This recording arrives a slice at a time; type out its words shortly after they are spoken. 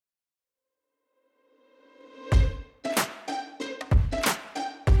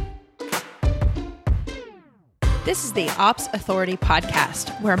This is the Ops Authority Podcast,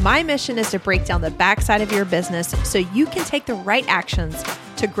 where my mission is to break down the backside of your business so you can take the right actions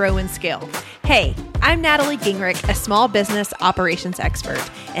to grow and scale. Hey, I'm Natalie Gingrich, a small business operations expert,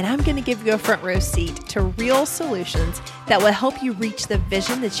 and I'm going to give you a front row seat to real solutions that will help you reach the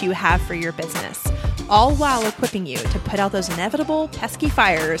vision that you have for your business, all while equipping you to put out those inevitable pesky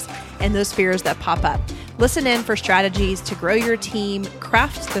fires and those fears that pop up. Listen in for strategies to grow your team,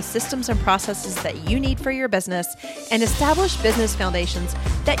 craft the systems and processes that you need for your business, and establish business foundations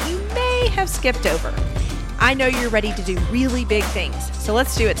that you may have skipped over. I know you're ready to do really big things, so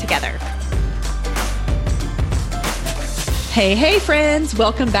let's do it together. Hey, friends.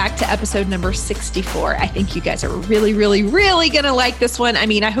 Welcome back to episode number 64. I think you guys are really going to like this one. I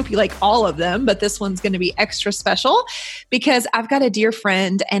mean, I hope you like all of them, but this one's going to be extra special because I've got a dear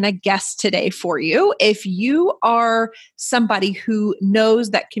friend and a guest today for you. If you are somebody who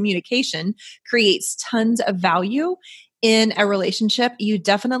knows that communication creates tons of value in a relationship, you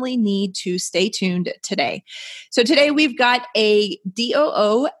definitely need to stay tuned today. So today we've got a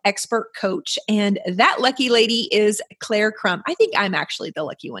DOO expert coach, and that lucky lady is Claire Crum. I think I'm actually the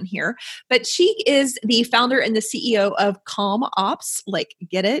lucky one here, but she is the founder and the CEO of Calm Ops. Like,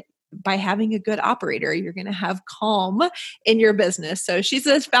 get it? By having a good operator, you're going to have calm in your business. So she's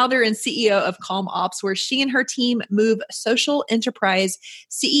the founder and CEO of Calm Ops, where she and her team move social enterprise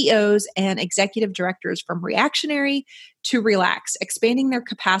CEOs and executive directors from reactionary to relax, expanding their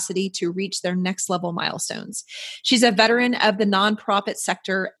capacity to reach their next level milestones. She's a veteran of the nonprofit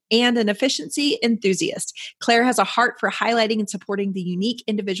sector and an efficiency enthusiast. Claire has a heart for highlighting and supporting the unique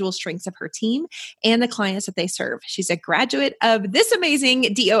individual strengths of her team and the clients that they serve. She's a graduate of this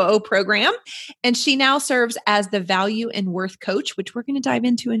amazing DOO program, and she now serves as the value and worth coach, which we're going to dive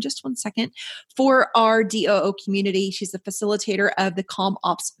into in just one second, for our DOO community. She's the facilitator of the Calm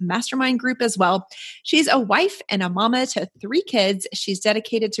Ops mastermind group as well. She's a wife and a mama to 3 kids. She's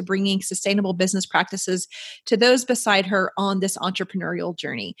dedicated to bringing sustainable business practices to those beside her on this entrepreneurial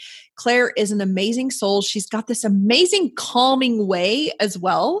journey. Claire is an amazing soul. She's got this amazing calming way as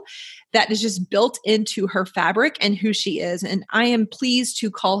well that is just built into her fabric and who she is. And I am pleased to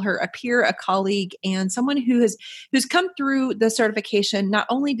call her a peer, a colleague, and someone who's come through the certification. Not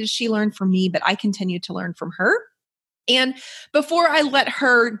only did she learn from me, but I continue to learn from her. And before I let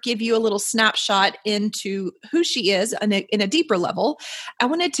her give you a little snapshot into who she is in a deeper level, I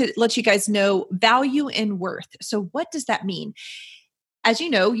wanted to let you guys know value and worth. So what does that mean? As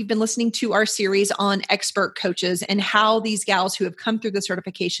you know, you've been listening to our series on expert coaches and how these gals who have come through the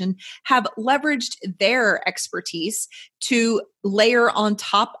certification have leveraged their expertise to layer on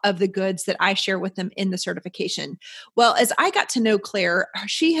top of the goods that I share with them in the certification. Well, as I got to know Claire,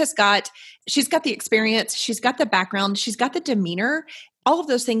 she's got the experience, she's got the background, she's got the demeanor. All of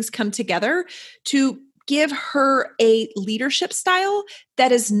those things come together to give her a leadership style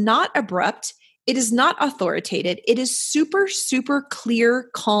that is not abrupt. It is not authoritative. It is super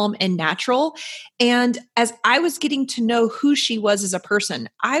clear, calm, and natural. And as I was getting to know who she was as a person,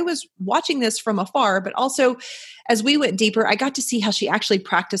 I was watching this from afar, but also as we went deeper, I got to see how she actually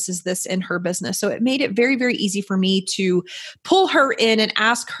practices this in her business. So it made it very easy for me to pull her in and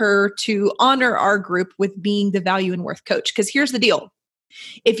ask her to honor our group with being the value and worth coach. Because here's the deal.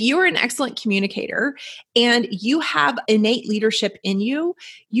 If you are an excellent communicator and you have innate leadership in you,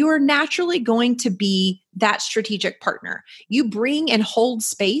 you are naturally going to be that strategic partner. You bring and hold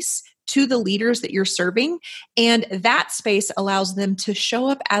space to the leaders that you're serving, and that space allows them to show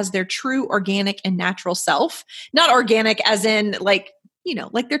up as their true, organic, and natural self. Not organic as in like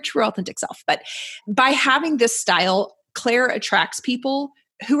their true, authentic self, but by having this style, Claire attracts people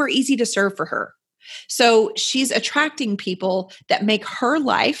who are easy to serve for her. So she's attracting people that make her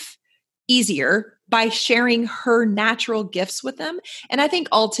life easier by sharing her natural gifts with them. And I think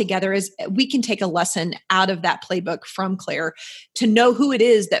altogether is we can take a lesson out of that playbook from Claire to know who it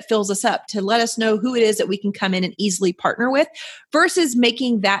is that fills us up, to let us know who it is that we can come in and easily partner with versus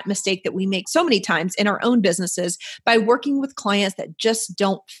making that mistake that we make so many times in our own businesses by working with clients that just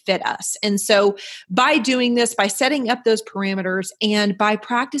don't fit us. And so by doing this, by setting up those parameters and by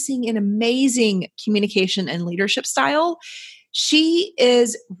practicing an amazing communication and leadership style, she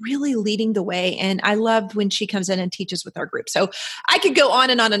is really leading the way. And I loved when she comes in and teaches with our group. So I could go on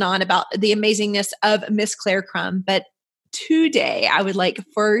and on and on about the amazingness of Miss Claire Crum, but today I would like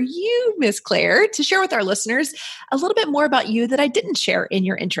for you, Miss Claire, to share with our listeners a little bit more about you that I didn't share in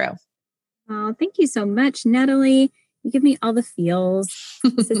your intro. Oh, thank you so much, Natalie. You give me all the feels.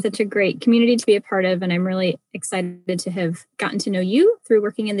 This is such a great community to be a part of. And I'm really excited to have gotten to know you through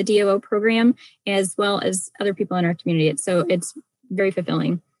working in the DOO program, as well as other people in our community. So it's very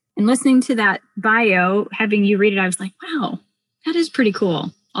fulfilling. And listening to that bio, having you read it, I was like, wow, that is pretty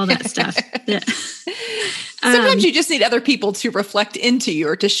cool. All that stuff. Sometimes you just need other people to reflect into you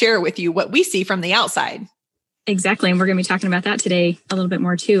or to share with you what we see from the outside. Exactly. And we're going to be talking about that today a little bit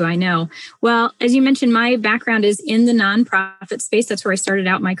more too, I know. Well, as you mentioned, my background is in the nonprofit space. That's where I started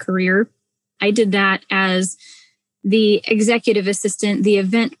out my career. I did that as the executive assistant, the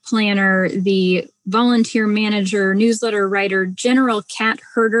event planner, the volunteer manager, newsletter writer, general cat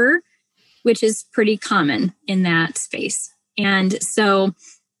herder, which is pretty common in that space. And so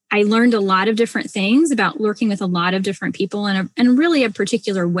I learned a lot of different things about working with a lot of different people and really a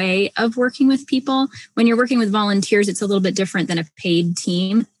particular way of working with people. When you're working with volunteers, it's a little bit different than a paid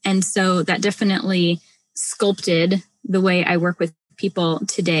team. And so that definitely sculpted the way I work with people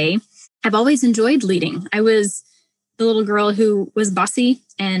today. I've always enjoyed leading. I was the little girl who was bossy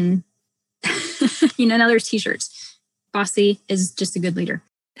and, now there's t-shirts. Bossy is just a good leader.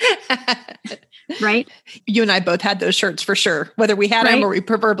 Right? You and I both had those shirts for sure. Whether we had them or we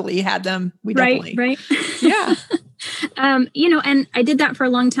proverbially had them, we definitely. Right. Yeah. And I did that for a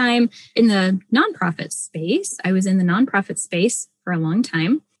long time in the nonprofit space. I was in the nonprofit space for a long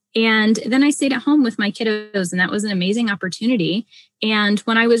time. And then I stayed at home with my kiddos, and that was an amazing opportunity. And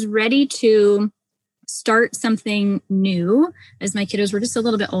when I was ready to start something new, as my kiddos were just a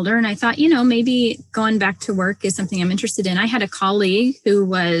little bit older, and I thought, maybe going back to work is something I'm interested in. I had a colleague who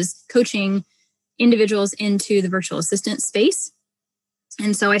was coaching individuals into the virtual assistant space.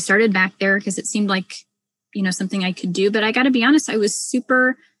 And so I started back there because it seemed like, something I could do. But I got to be honest, I was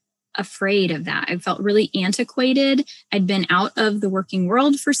super afraid of that. I felt really antiquated. I'd been out of the working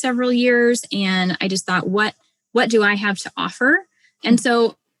world for several years. And I just thought, what do I have to offer? And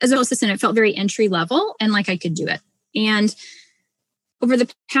so as an assistant, it felt very entry level and like I could do it. And over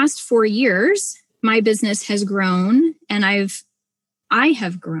the past 4 years, my business has grown, and I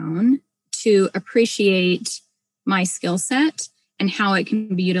have grown to appreciate my skill set and how it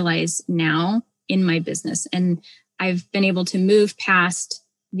can be utilized now in my business. And I've been able to move past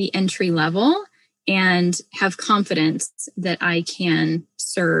the entry level and have confidence that I can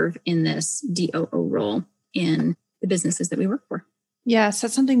serve in this DOO role in the businesses that we work for. Yes,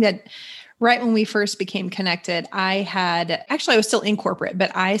 that's something that right when we first became connected, I was still in corporate,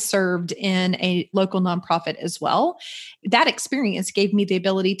 but I served in a local nonprofit as well. That experience gave me the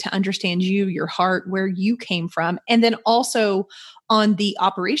ability to understand you, your heart, where you came from. And then also on the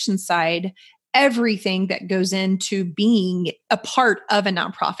operations side, everything that goes into being a part of a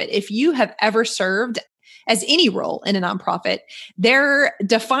nonprofit. If you have ever served as any role in a nonprofit, their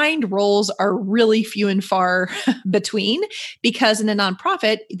defined roles are really few and far between, because in a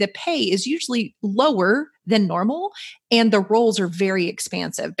nonprofit, the pay is usually lower than normal and the roles are very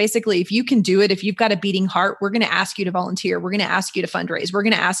expansive. Basically, if you can do it, if you've got a beating heart, we're going to ask you to volunteer. We're going to ask you to fundraise. We're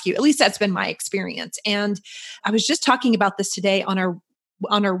going to ask you, at least that's been my experience. And I was just talking about this today on our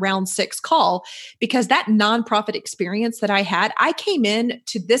round 6 call, because that nonprofit experience that I had, I came in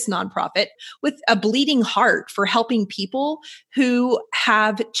to this nonprofit with a bleeding heart for helping people who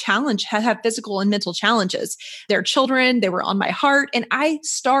have physical and mental challenges. Their children, they were on my heart. And I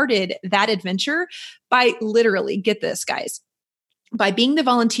started that adventure by literally, get this, guys, by being the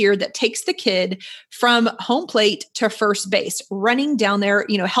volunteer that takes the kid from home plate to first base, running down there,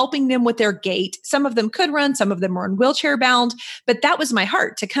 helping them with their gait. Some of them could run, some of them were in wheelchair bound, but that was my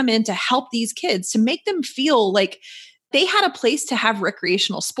heart, to come in to help these kids, to make them feel like they had a place to have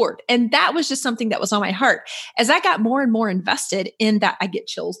recreational sport. And that was just something that was on my heart. As I got more and more invested in that, I get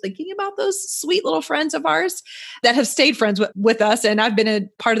chills thinking about those sweet little friends of ours that have stayed friends with us. And I've been a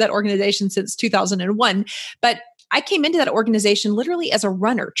part of that organization since 2001. But I came into that organization literally as a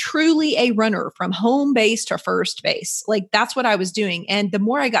runner, truly a runner from home base to first base. Like that's what I was doing. And the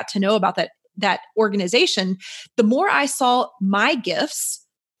more I got to know about that organization, the more I saw my gifts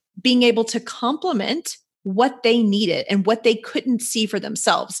being able to complement what they needed and what they couldn't see for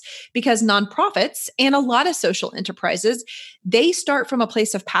themselves. Because nonprofits and a lot of social enterprises, they start from a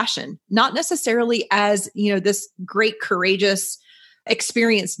place of passion, not necessarily as, this great, courageous,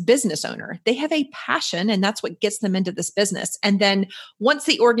 experienced business owner. They have a passion, and that's what gets them into this business. And then once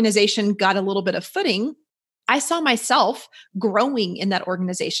the organization got a little bit of footing, I saw myself growing in that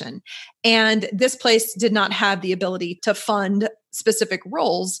organization. And this place did not have the ability to fund specific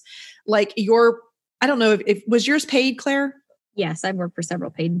roles like I don't know if was yours paid, Claire? Yes, I've worked for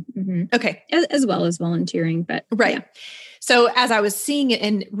several paid. Mm-hmm. Okay. As well as volunteering, but right. Yeah. So as I was seeing it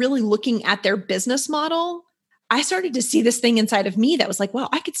and really looking at their business model, I started to see this thing inside of me that was like, wow,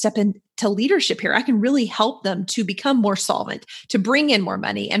 I could step into leadership here. I can really help them to become more solvent, to bring in more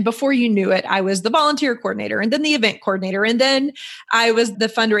money. And before you knew it, I was the volunteer coordinator and then the event coordinator. And then I was the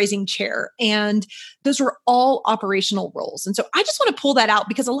fundraising chair. And those were all operational roles. And so I just want to pull that out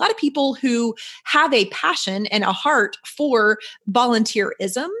because a lot of people who have a passion and a heart for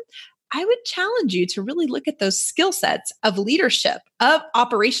volunteerism, I would challenge you to really look at those skill sets of leadership, of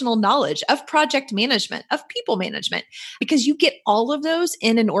operational knowledge, of project management, of people management, because you get all of those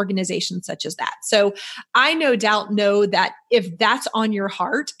in an organization such as that. So I no doubt know that if that's on your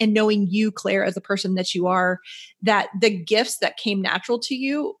heart and knowing you, Claire, as the person that you are, that the gifts that came natural to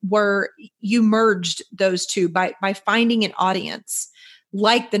you were you merged those two by finding an audience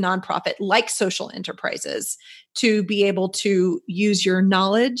like the nonprofit, like social enterprises, to be able to use your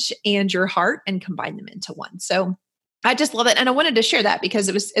knowledge and your heart and combine them into one. So I just love it. And I wanted to share that because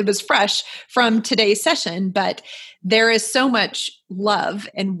it was fresh from today's session, but there is so much love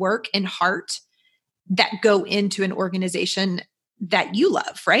and work and heart that go into an organization that you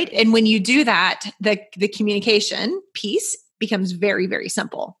love, right? And when you do that, the communication piece becomes very, very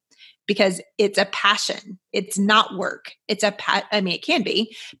simple. Because it's a passion. It's not work. It's it can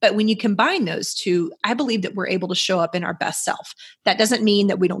be, but when you combine those two, I believe that we're able to show up in our best self. That doesn't mean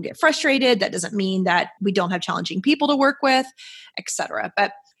that we don't get frustrated. That doesn't mean that we don't have challenging people to work with, etc.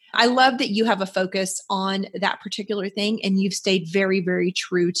 But I love that you have a focus on that particular thing and you've stayed very, very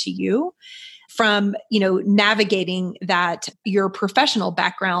true to you from, navigating that your professional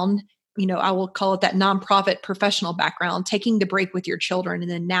background. I will call it that nonprofit professional background, taking the break with your children and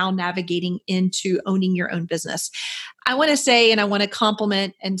then now navigating into owning your own business. I want to say, and I want to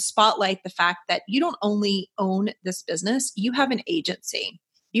compliment and spotlight the fact that you don't only own this business, you have an agency.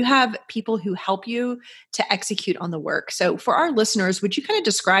 You have people who help you to execute on the work. So for our listeners, would you kind of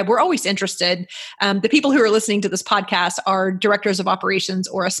describe, we're always interested, the people who are listening to this podcast are directors of operations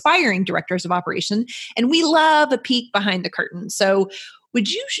or aspiring directors of operation, and we love a peek behind the curtain. So would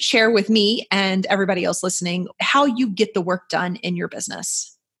you share with me and everybody else listening how you get the work done in your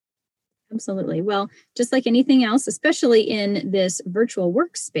business? Absolutely. Well, just like anything else, especially in this virtual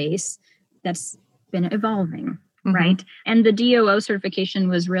workspace, that's been evolving, right? And the DOO certification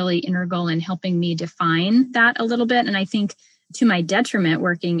was really integral in helping me define that a little bit. And I think to my detriment,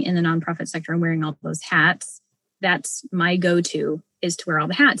 working in the nonprofit sector and wearing all those hats, that's my go-to, is to wear all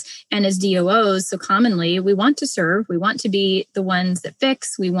the hats. And as DOOs, so commonly we want to serve, we want to be the ones that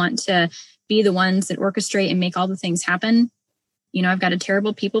fix, we want to be the ones that orchestrate and make all the things happen. I've got a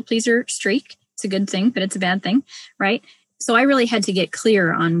terrible people pleaser streak. It's a good thing, but it's a bad thing, right? So I really had to get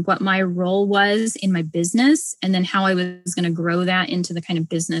clear on what my role was in my business and then how I was going to grow that into the kind of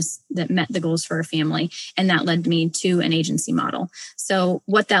business that met the goals for our family. And that led me to an agency model. So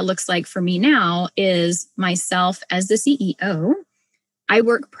what that looks like for me now is myself as the CEO. I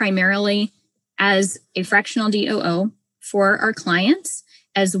work primarily as a fractional DOO for our clients,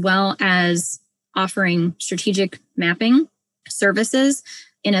 as well as offering strategic mapping services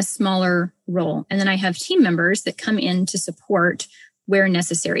in a smaller role. And then I have team members that come in to support where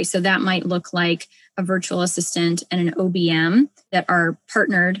necessary. So that might look like a virtual assistant and an OBM that are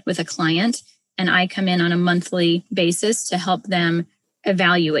partnered with a client. And I come in on a monthly basis to help them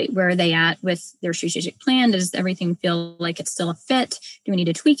evaluate where are they at with their strategic plan. Does everything feel like it's still a fit? Do we need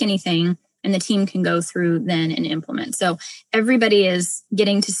to tweak anything? And the team can go through then and implement. So everybody is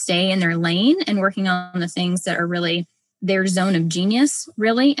getting to stay in their lane and working on the things that are really their zone of genius,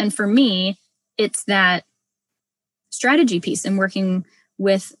 really. And for me, it's that strategy piece and working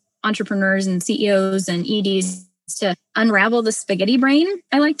with entrepreneurs and CEOs and EDs to unravel the spaghetti brain,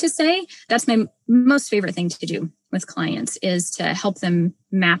 I like to say. That's my most favorite thing to do with clients, is to help them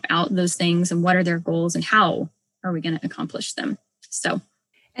map out those things and what are their goals and how are we going to accomplish them.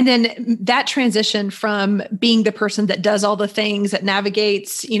 And then that transition from being the person that does all the things, that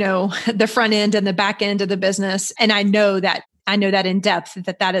navigates, the front end and the back end of the business. And I know that in depth,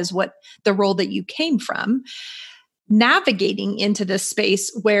 that is what the role that you came from, navigating into this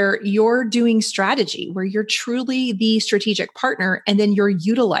space where you're doing strategy, where you're truly the strategic partner, and then you're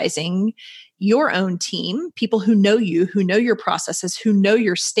utilizing your own team, people who know you, who know your processes, who know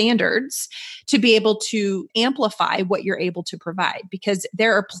your standards, to be able to amplify what you're able to provide. Because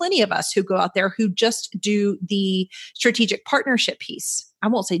there are plenty of us who go out there who just do the strategic partnership piece. I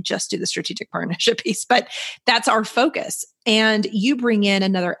won't say just do the strategic partnership piece, but that's our focus. And you bring in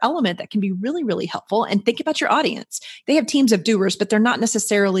another element that can be really, really helpful. And think about your audience. They have teams of doers, but they're not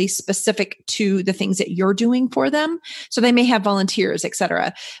necessarily specific to the things that you're doing for them. So they may have volunteers, et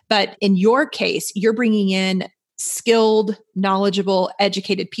cetera. But in your case, you're bringing in skilled, knowledgeable,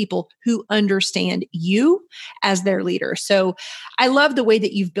 educated people who understand you as their leader. So I love the way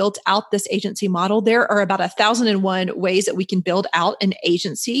that you've built out this agency model. There are about 1,001 ways that we can build out an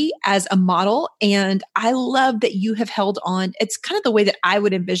agency as a model. And I love that you have held on. It's kind of the way that I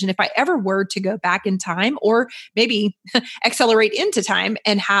would envision if I ever were to go back in time or maybe accelerate into time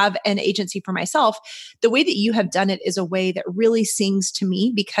and have an agency for myself. The way that you have done it is a way that really sings to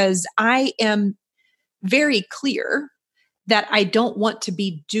me because I am very clear that I don't want to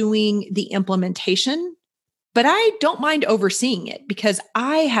be doing the implementation, but I don't mind overseeing it because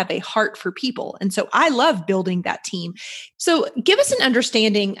I have a heart for people. And so I love building that team. So give us an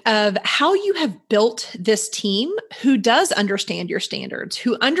understanding of how you have built this team who does understand your standards,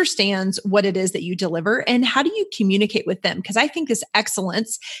 who understands what it is that you deliver, and how do you communicate with them? Because I think this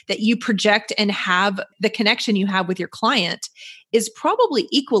excellence that you project and have the connection you have with your client is probably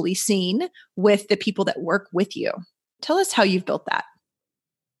equally seen with the people that work with you. Tell us how you've built that.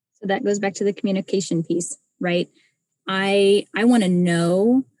 So that goes back to the communication piece, right? I want to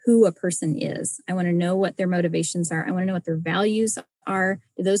know who a person is. I want to know what their motivations are. I want to know what their values are.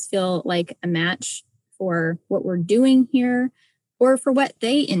 Do those feel like a match for what we're doing here or for what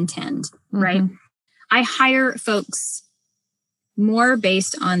they intend, right? I hire folks more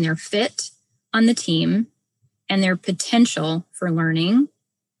based on their fit on the team and their potential for learning,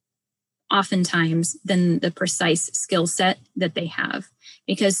 oftentimes, than the precise skill set that they have.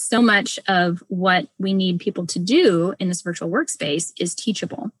 Because so much of what we need people to do in this virtual workspace is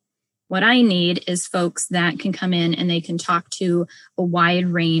teachable. What I need is folks that can come in and they can talk to a wide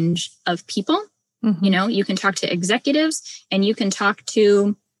range of people. You know, you can talk to executives and you can talk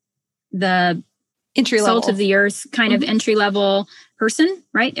to the entry level, salt of the earth kind of entry level person,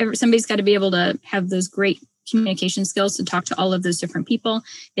 right? Somebody's got to be able to have those great communication skills to talk to all of those different people.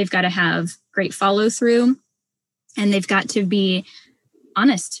 They've got to have great follow through and they've got to be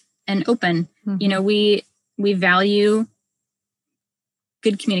honest and open. You know, we value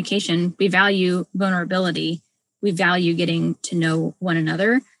good communication. We value vulnerability. We value getting to know one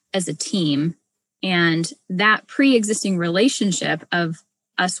another as a team. And that pre-existing relationship of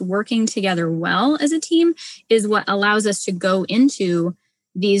us working together well as a team is what allows us to go into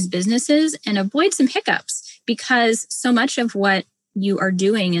these businesses and avoid some hiccups, because so much of what you are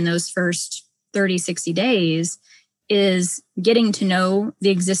doing in those first 30, 60 days is getting to know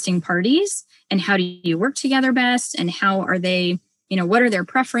the existing parties and how do you work together best and how are they, you know, what are their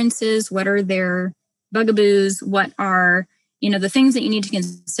preferences? What are their bugaboos? What are, you know, the things that you need to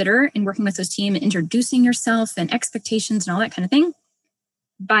consider in working with this team, introducing yourself and expectations and all that kind of thing.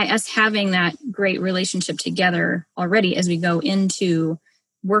 By us having that great relationship together already as we go into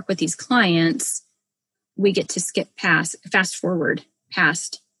work with these clients, we get to fast forward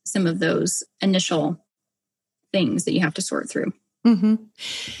past some of those initial things that you have to sort through.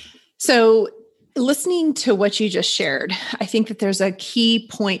 So listening to what you just shared, I think that there's a key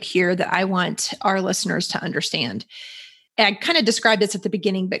point here that I want our listeners to understand. I kind of described this at the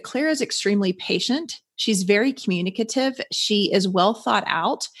beginning, but Claire is extremely patient. She's very communicative. She is well thought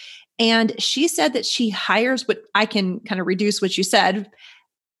out. And she said that she hires, what I can kind of reduce what you said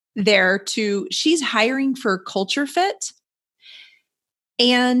there to, she's hiring for culture fit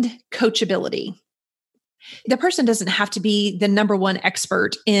and coachability. The person doesn't have to be the number one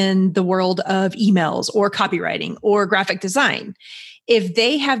expert in the world of emails or copywriting or graphic design. If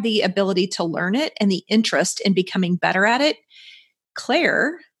they have the ability to learn it and the interest in becoming better at it,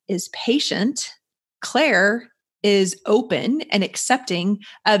 Claire is patient. Claire is open and accepting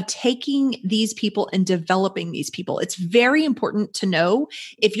of taking these people and developing these people. It's very important to know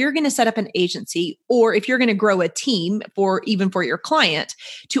if you're going to set up an agency or if you're going to grow a team for your client,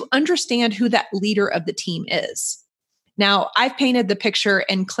 to understand who that leader of the team is. Now, I've painted the picture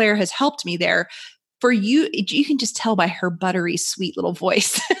and Claire has helped me there. For you, you can just tell by her buttery, sweet little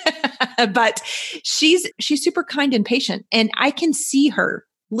voice, but she's super kind and patient. And I can see her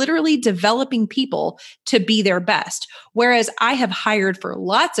literally developing people to be their best. Whereas I have hired for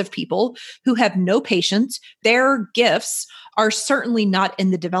lots of people who have no patience. Their gifts are certainly not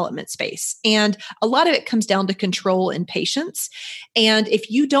in the development space. And a lot of it comes down to control and patience. And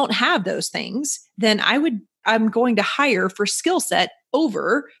if you don't have those things, then I'm going to hire for skill set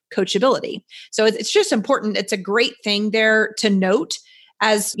over coachability. So it's just important. It's a great thing there to note,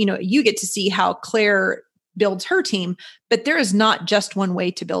 as you know, you get to see how Claire builds her team, but there is not just one way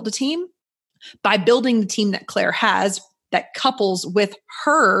to build a team. By building the team that Claire has that couples with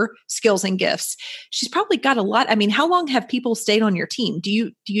her skills and gifts, she's probably got a lot. I mean, how long have people stayed on your team? Do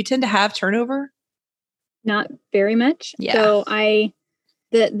you tend to have turnover? Not very much. Yeah. So I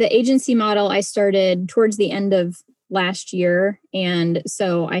The agency model I started towards the end of last year. And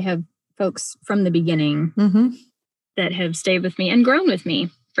so I have folks from the beginning that have stayed with me and grown with me,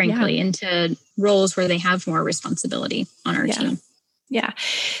 frankly, into roles where they have more responsibility on our team. Yeah.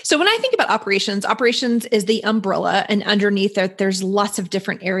 So when I think about operations is the umbrella, and underneath it, there's lots of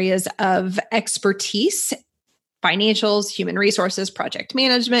different areas of expertise: financials, human resources, project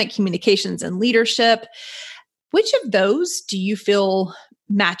management, communications, and leadership. Which of those do you feel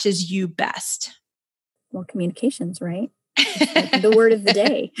matches you best? Well, communications, right? Like the word of the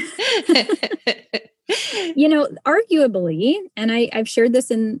day. Arguably, and I've shared this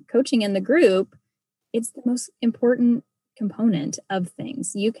in coaching in the group, it's the most important component of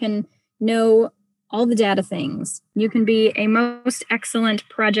things. You can know all the data things. You can be a most excellent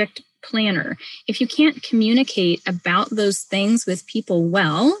project planner. If you can't communicate about those things with people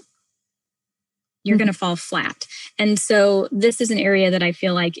well, you're going to fall flat. And so this is an area that I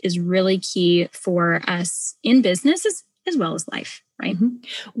feel like is really key for us in business as well as life, right?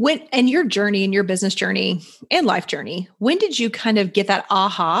 And your journey and your business journey and life journey, when did you kind of get that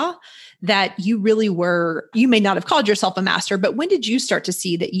aha that you really were, you may not have called yourself a master, but when did you start to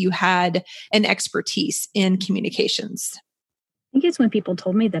see that you had an expertise in communications? I think it's when people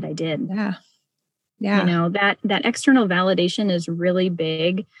told me that I did. Yeah. That external validation is really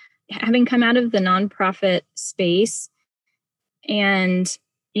big. Having come out of the nonprofit space and,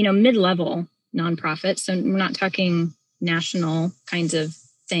 mid-level nonprofits, so we're not talking national kinds of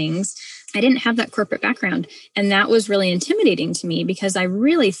things, I didn't have that corporate background. And that was really intimidating to me because I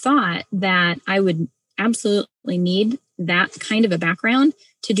really thought that I would absolutely need that kind of a background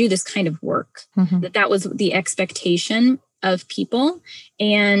to do this kind of work, that was the expectation of people.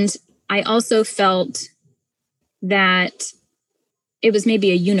 And I also felt that it was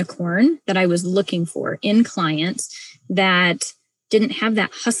maybe a unicorn that I was looking for in clients that didn't have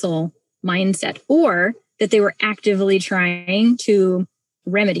that hustle mindset, or that they were actively trying to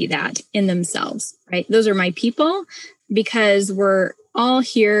remedy that in themselves, right? Those are my people, because we're all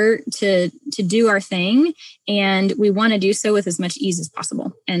here to do our thing, and we want to do so with as much ease as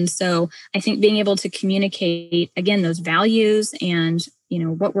possible. And so I think being able to communicate, again, those values and,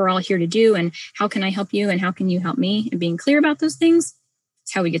 what we're all here to do and how can I help you and how can you help me, and being clear about those things,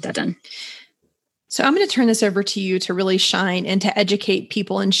 is how we get that done. So I'm going to turn this over to you to really shine and to educate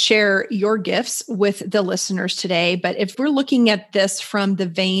people and share your gifts with the listeners today. But if we're looking at this from the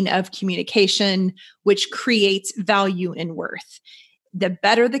vein of communication, which creates value and worth, the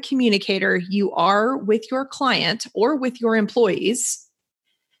better the communicator you are with your client or with your employees,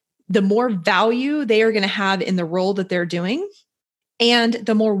 the more value they are going to have in the role that they're doing, and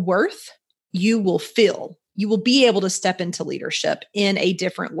the more worth you will feel. You will be able to step into leadership in a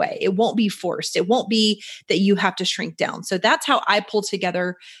different way. It won't be forced. It won't be that you have to shrink down. So that's how I pull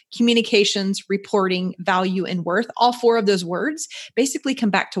together communications, reporting, value, and worth. All four of those words basically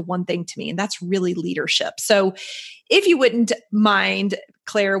come back to one thing to me, and that's really leadership. So if you wouldn't mind,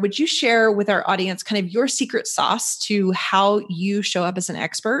 Claire, would you share with our audience kind of your secret sauce to how you show up as an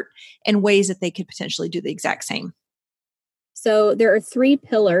expert and ways that they could potentially do the exact same? So there are 3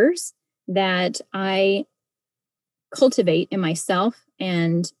 pillars that I cultivate in myself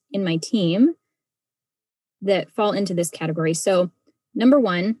and in my team that fall into this category. So number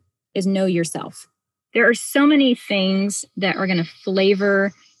 1 is know yourself. There are so many things that are going to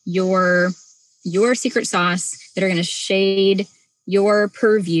flavor your secret sauce, that are going to shade your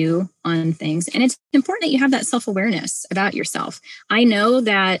purview on things. And it's important that you have that self-awareness about yourself. I know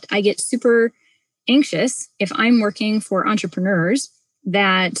that I get super anxious if I'm working for entrepreneurs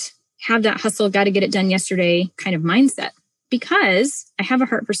that have that hustle, got to get it done yesterday kind of mindset, because I have a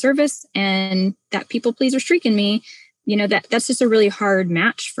heart for service, and that people pleaser streak in me, that's just a really hard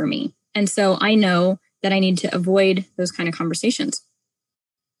match for me. And so I know that I need to avoid those kind of conversations.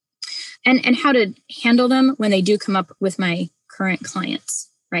 And how to handle them when they do come up with my current clients,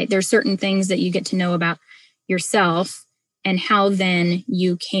 right? There's certain things that you get to know about yourself and how then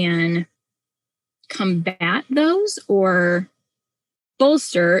you can combat those or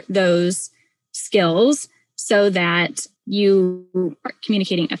bolster those skills so that you are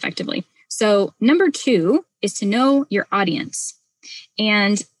communicating effectively. So number 2 is to know your audience.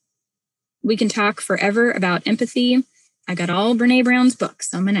 And we can talk forever about empathy. I got all Brene Brown's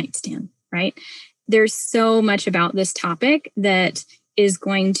books on my nightstand, right? There's so much about this topic that is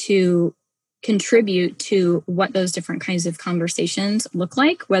going to contribute to what those different kinds of conversations look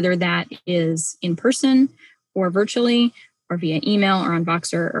like, whether that is in person or virtually or via email or on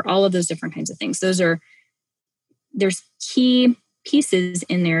Voxer or all of those different kinds of things. There's key pieces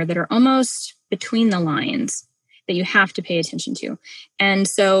in there that are almost between the lines that you have to pay attention to. And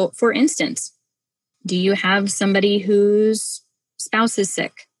so, for instance, do you have somebody whose spouse is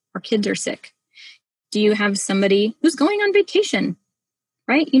sick or kids are sick? Do you have somebody who's going on vacation,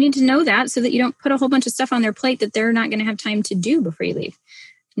 right? You need to know that so that you don't put a whole bunch of stuff on their plate that they're not going to have time to do before you leave.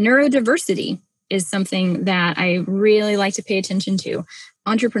 Neurodiversity is something that I really like to pay attention to.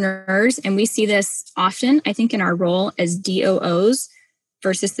 Entrepreneurs, and we see this often, I think, in our role as DOOs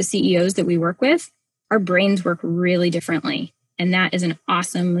versus the CEOs that we work with, our brains work really differently. And that is an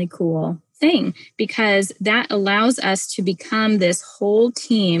awesomely cool thing, because that allows us to become this whole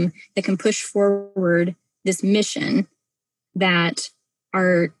team that can push forward this mission that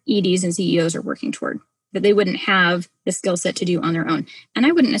our EDs and CEOs are working toward, that they wouldn't have the skill set to do on their own. And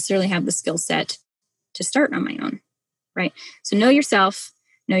I wouldn't necessarily have the skill set to start on my own, right? So know yourself,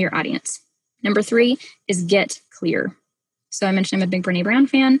 know your audience. Number 3 is get clear. So I mentioned I'm a big Brené Brown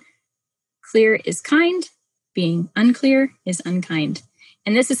fan. Clear is kind. Being unclear is unkind.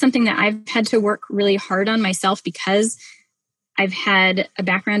 And this is something that I've had to work really hard on myself because I've had a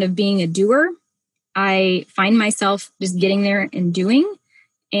background of being a doer. I find myself just getting there and doing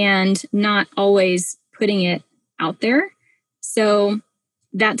and not always putting it out there. So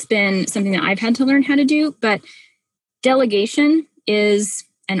that's been something that I've had to learn how to do. But delegation is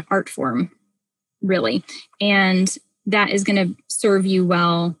an art form, really. And that is going to serve you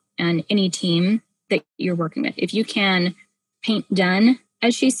well on any team that you're working with. If you can paint done,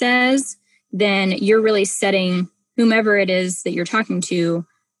 as she says, then you're really setting whomever it is that you're talking to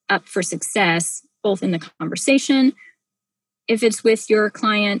up for success, both in the conversation, if it's with your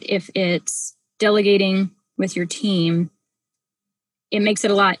client, if it's delegating with your team. It makes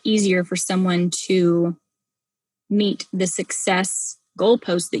it a lot easier for someone to meet the success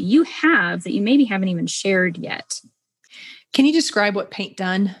goalposts that you have that you maybe haven't even shared yet. Can you describe what paint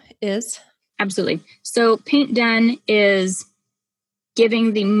done is? Absolutely. So paint done is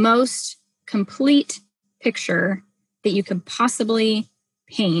giving the most complete picture that you could possibly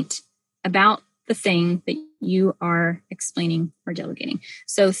paint about the thing that you are explaining or delegating.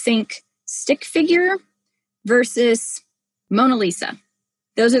 So think stick figure versus Mona Lisa.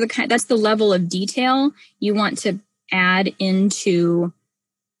 Those are that's the level of detail you want to add into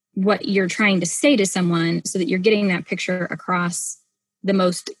what you're trying to say to someone so that you're getting that picture across the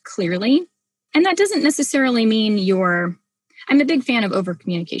most clearly. And that doesn't necessarily mean I'm a big fan of over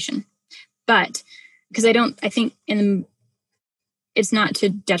communication, but because I think it's not to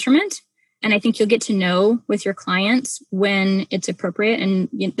detriment. And I think you'll get to know with your clients when it's appropriate, and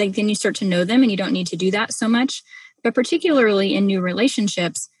then you start to know them and you don't need to do that so much. But particularly in new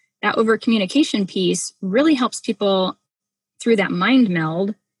relationships, that over communication piece really helps people through that mind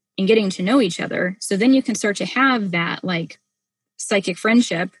meld and getting to know each other. So then you can start to have that like psychic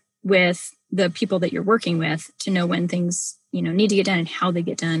friendship with the people that you're working with to know when things, need to get done and how they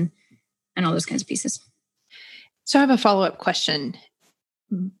get done and all those kinds of pieces. So I have a follow-up question.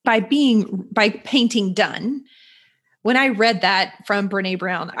 By painting done, when I read that from Brené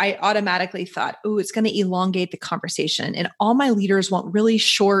Brown, I automatically thought, it's going to elongate the conversation. And all my leaders want really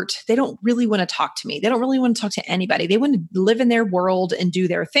short. They don't really want to talk to me. They don't really want to talk to anybody. They want to live in their world and do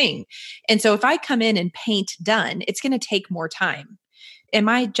their thing. And so if I come in and paint done, it's going to take more time. Am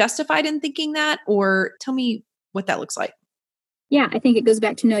I justified in thinking that? Or tell me what that looks like. Yeah, I think it goes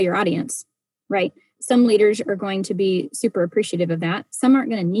back to know your audience, right? Some leaders are going to be super appreciative of that. Some aren't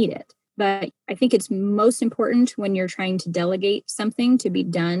going to need it. But I think it's most important when you're trying to delegate something to be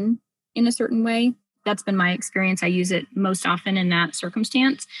done in a certain way. That's been my experience. I use it most often in that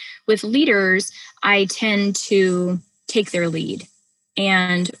circumstance. With leaders, I tend to take their lead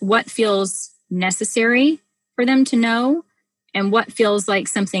and what feels necessary for them to know and what feels like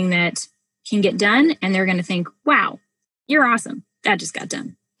something that can get done. And they're going to think, wow, you're awesome. That just got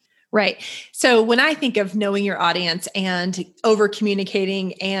done. Right. So when I think of knowing your audience and over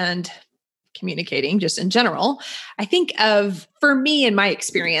communicating and communicating just in general, I think of, for me in my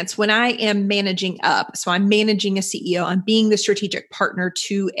experience, when I am managing up, so I'm managing a CEO, I'm being the strategic partner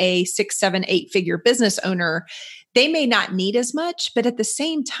to a 6, 7, 8-figure business owner, they may not need as much, but at the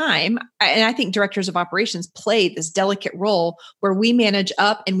same time, and I think directors of operations play this delicate role where we manage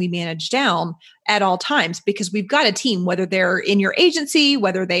up and we manage down at all times because we've got a team, whether they're in your agency,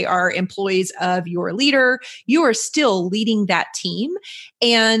 whether they are employees of your leader, you are still leading that team.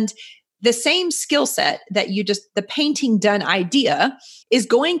 And the same skill set that the painting done idea is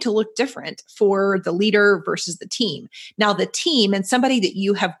going to look different for the leader versus the team. Now, the team and somebody that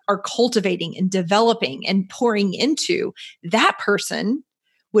you are cultivating and developing and pouring into, that person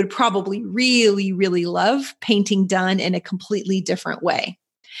would probably really, really love painting done in a completely different way.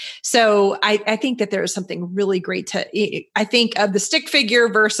 So I think that there is something really great I think of the stick figure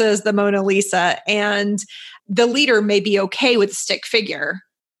versus the Mona Lisa, and the leader may be okay with the stick figure,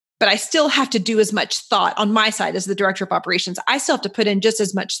 but I still have to do as much thought on my side as the director of operations. I still have to put in just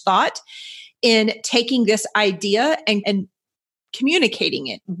as much thought in taking this idea and communicating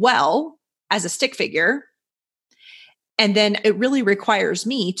it well as a stick figure. And then it really requires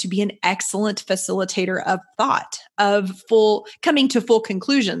me to be an excellent facilitator of thought, of coming to full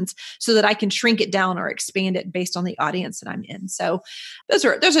conclusions so that I can shrink it down or expand it based on the audience that I'm in. So those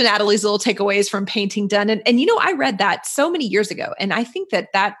are Natalie's little takeaways from Painting Done. And I read that so many years ago. And I think that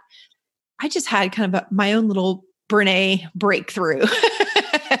I just had kind of my own little Brene breakthrough.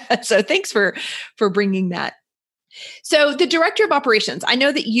 So thanks for bringing that. So the director of operations, I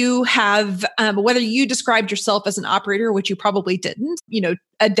know that you have, whether you described yourself as an operator, which you probably didn't,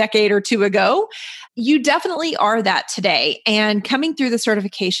 a decade or two ago, you definitely are that today. And coming through the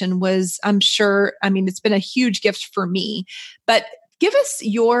certification was, I'm sure, it's been a huge gift for me, but give us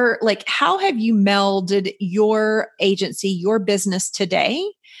how have you melded your agency, your business today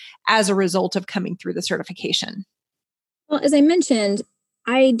as a result of coming through the certification? Well, as I mentioned,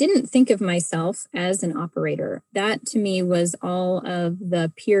 I didn't think of myself as an operator. That to me was all of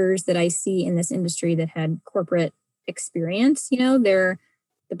the peers that I see in this industry that had corporate experience. They're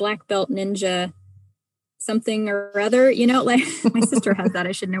the black belt ninja something or other, like my sister has that.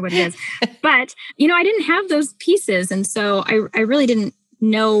 I should know what it is. But, I didn't have those pieces. And so I really didn't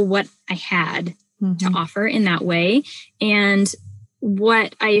know what I had to offer in that way. And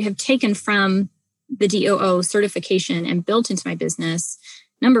what I have taken from the DOO certification and built into my business,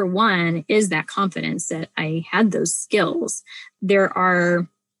 number one, is that confidence that I had those skills. There are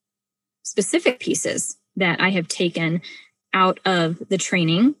specific pieces that I have taken out of the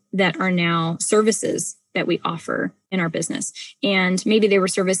training that are now services that we offer in our business. And maybe they were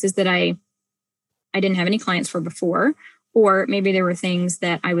services that I didn't have any clients for before, or maybe there were things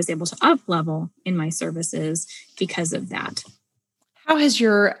that I was able to up level in my services because of that. How has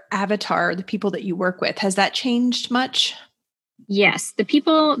your avatar, the people that you work with, has that changed much? Yes. The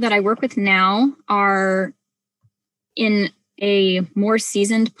people that I work with now are in a more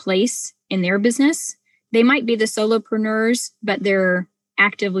seasoned place in their business. They might be the solopreneurs, but they're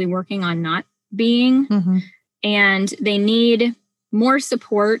actively working on not being. And they need more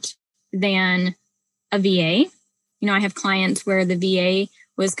support than a VA. I have clients where the VA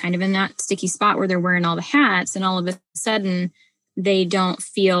was kind of in that sticky spot where they're wearing all the hats, and all of a sudden they don't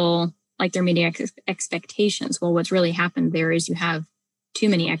feel like they're meeting expectations. Well, what's really happened there is you have too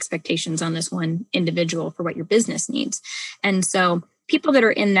many expectations on this one individual for what your business needs. And so people that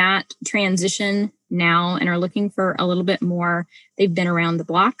are in that transition now and are looking for a little bit more, they've been around the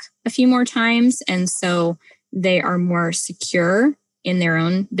block a few more times. And so they are more secure in their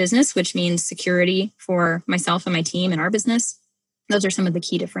own business, which means security for myself and my team and our business. Those are some of the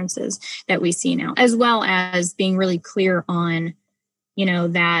key differences that we see now, as well as being really clear on,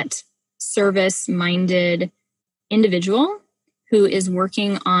 that service-minded individual who is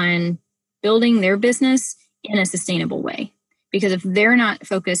working on building their business in a sustainable way. Because if they're not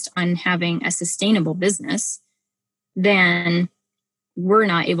focused on having a sustainable business, then we're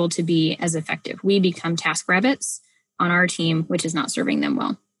not able to be as effective. We become task rabbits on our team, which is not serving them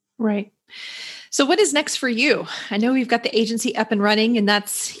well. Right. So what is next for you? I know we've got the agency up and running, and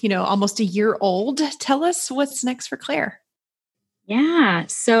that's, almost a year old. Tell us what's next for Claire. Yeah.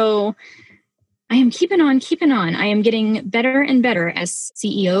 So I am keeping on. I am getting better and better as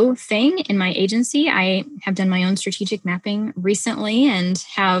CEO thing in my agency. I have done my own strategic mapping recently and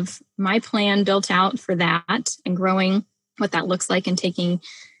have my plan built out for that and growing what that looks like and taking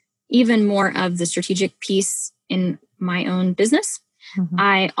even more of the strategic piece in my own business.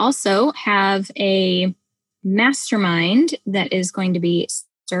 I also have a mastermind that is going to be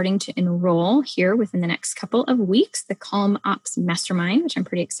starting to enroll here within the next couple of weeks, the Calm Ops Mastermind, which I'm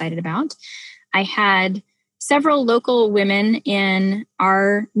pretty excited about. I had several local women in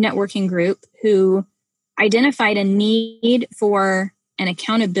our networking group who identified a need for an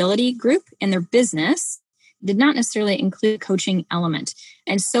accountability group in their business, did not necessarily include a coaching element.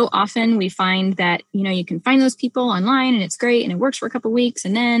 And so often we find that, you can find those people online and it's great and it works for a couple of weeks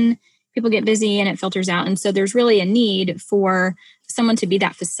and then people get busy and it filters out. And so there's really a need for someone to be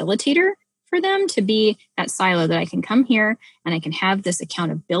that facilitator for them, to be that silo that I can come here and I can have this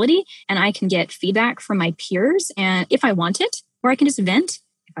accountability and I can get feedback from my peers and if I want it, or I can just vent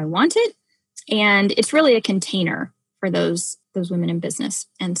if I want it. And it's really a container for those women in business.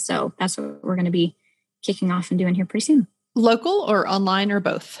 And so that's what we're going to be kicking off and doing here pretty soon. Local or online or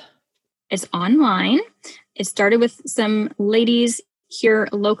both? It's online. It started with some ladies here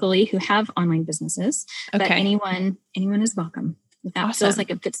locally who have online businesses, but anyone is welcome. If that feels like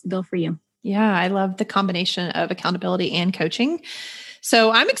it fits the bill for you. Yeah, I love the combination of accountability and coaching.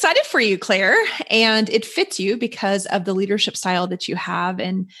 So I'm excited for you, Claire, and it fits you because of the leadership style that you have.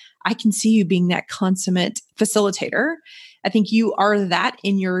 And I can see you being that consummate facilitator. I think you are that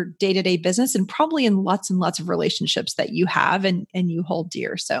in your day-to-day business and probably in lots and lots of relationships that you have and you hold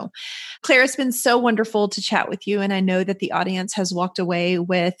dear. So Claire, it's been so wonderful to chat with you. And I know that the audience has walked away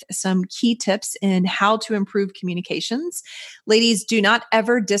with some key tips in how to improve communications. Ladies, do not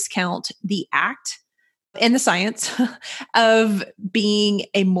ever discount the act and the science of being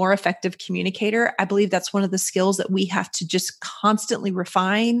a more effective communicator. I believe that's one of the skills that we have to just constantly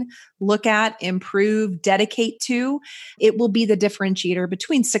refine, look at, improve, dedicate to. It will be the differentiator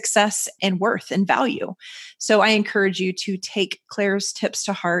between success and worth and value. So I encourage you to take Claire's tips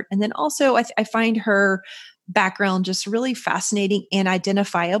to heart. And then also I find her background just really fascinating and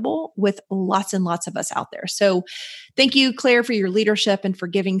identifiable with lots and lots of us out there. So thank you, Claire, for your leadership and for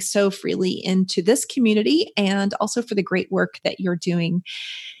giving so freely into this community and also for the great work that you're doing.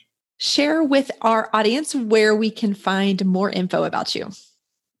 Share with our audience where we can find more info about you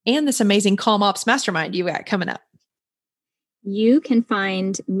and this amazing Calm Ops Mastermind you got coming up. You can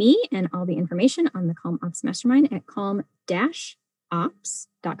find me and all the information on the Calm Ops Mastermind at calm-ops.com.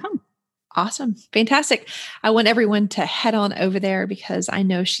 Awesome. Fantastic. I want everyone to head on over there because I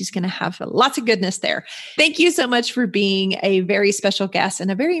know she's going to have lots of goodness there. Thank you so much for being a very special guest and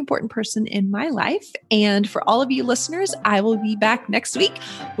a very important person in my life. And for all of you listeners, I will be back next week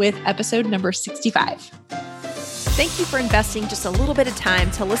with episode number 65. Thank you for investing just a little bit of time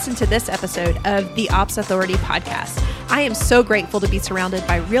to listen to this episode of the Ops Authority podcast. I am so grateful to be surrounded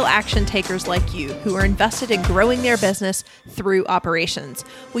by real action takers like you who are invested in growing their business through operations.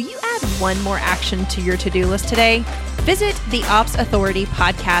 Will you add one more action to your to-do list today? Visit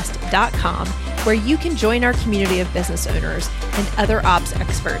theopsauthoritypodcast.com where you can join our community of business owners and other ops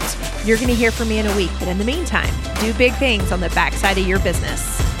experts. You're going to hear from me in a week, but in the meantime, do big things on the backside of your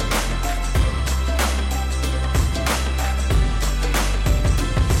business.